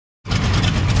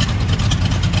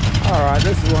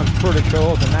This one's pretty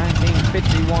cool. It's a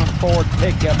 1951 Ford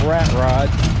pickup rat rod.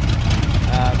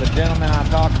 The gentleman I'm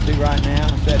talking to right now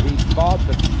said he bought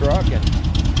the truck and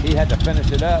he had to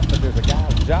finish it up, but there's a guy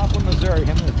in Joplin, Missouri.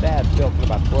 Him and his dad built it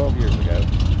about 12 years ago.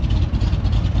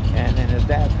 And then his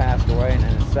dad passed away, and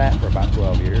then it sat for about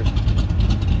 12 years.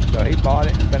 So he bought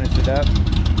it and finished it up,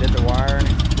 did the wiring,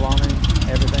 plumbing,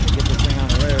 everything to get this thing on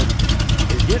the road.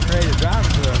 He's getting ready to drive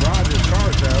it to the Rogers car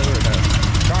show.